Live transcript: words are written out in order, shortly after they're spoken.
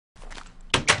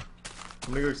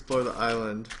I'm gonna go explore the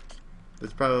island.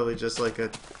 It's probably just like a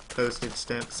postage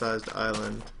stamp sized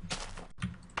island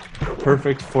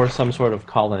Perfect for some sort of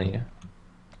colony.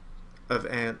 of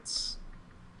ants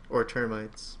or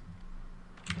termites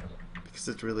because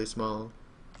it's really small.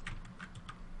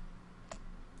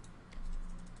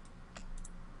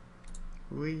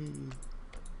 Whee!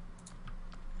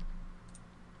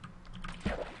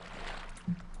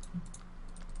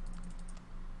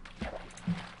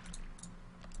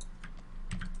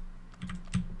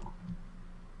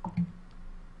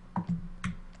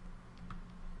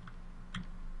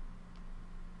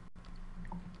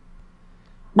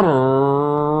 Wait,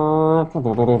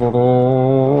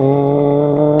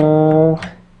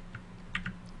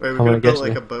 Wait, we I'm could gonna have get built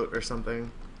like you. a boat or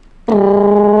something.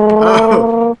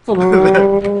 Oh!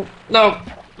 No!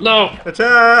 No!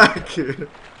 Attack!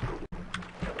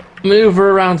 Move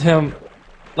around him!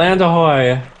 Land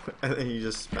ahoy! And then you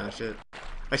just smash it.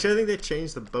 Actually, I think they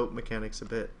changed the boat mechanics a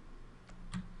bit.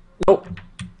 Nope.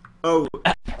 Oh,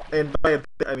 and by a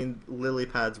bit, I mean lily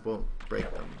pads won't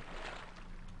break them.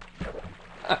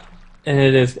 And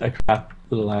it is a crap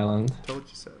little island. Told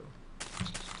you so.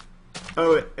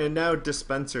 Oh, and now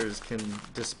dispensers can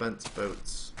dispense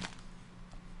boats.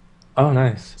 Oh,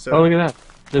 nice. So- Oh, look at that.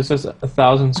 There's just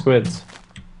 1,000 squids.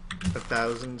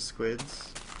 1,000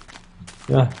 squids?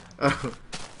 Yeah. Oh.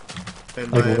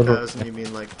 And Like by little- 1,000 you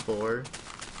mean like 4?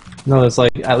 No, there's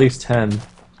like at least 10.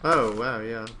 Oh, wow,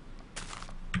 yeah.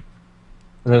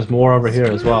 And there's more over here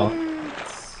as well. Squids!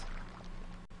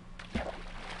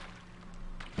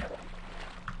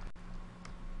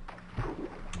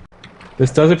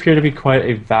 This does appear to be quite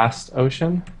a vast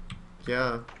ocean.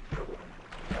 Yeah.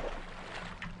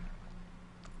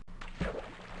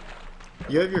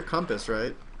 You have your compass,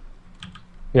 right?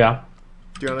 Yeah.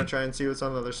 Do you want to try and see what's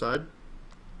on the other side?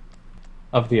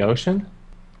 Of the ocean?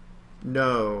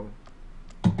 No.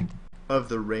 Of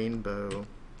the rainbow.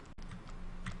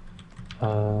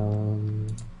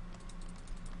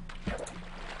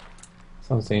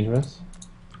 Sounds dangerous.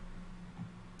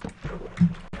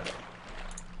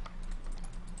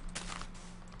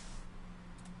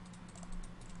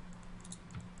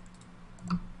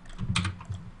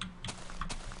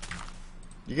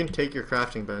 You can take your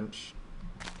crafting bench.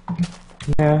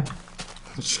 Yeah.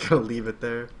 I'm just gonna leave it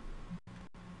there.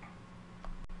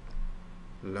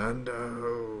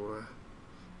 Lando.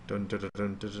 Dun dun dun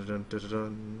dun dun dun dun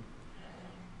dun.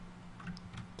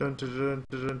 Dun dun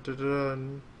dun dun dun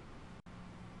dun.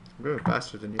 I'm going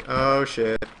faster than you. Oh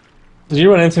shit. Did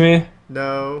you run into me?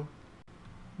 No.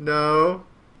 No.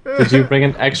 Did you bring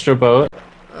an extra boat?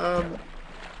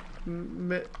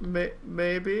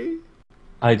 Maybe?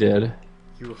 I did.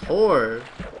 You whore.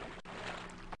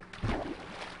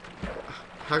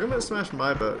 How come it smashed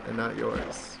my boat and not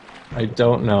yours? I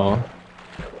don't know.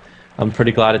 I'm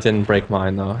pretty glad it didn't break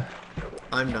mine though.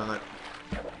 I'm not.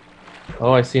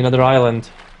 Oh, I see another island.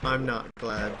 I'm not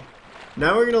glad.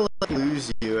 Now we're gonna like,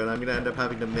 lose you, and I'm gonna end up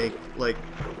having to make, like,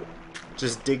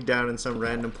 just dig down in some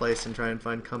random place and try and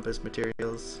find compass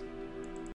materials.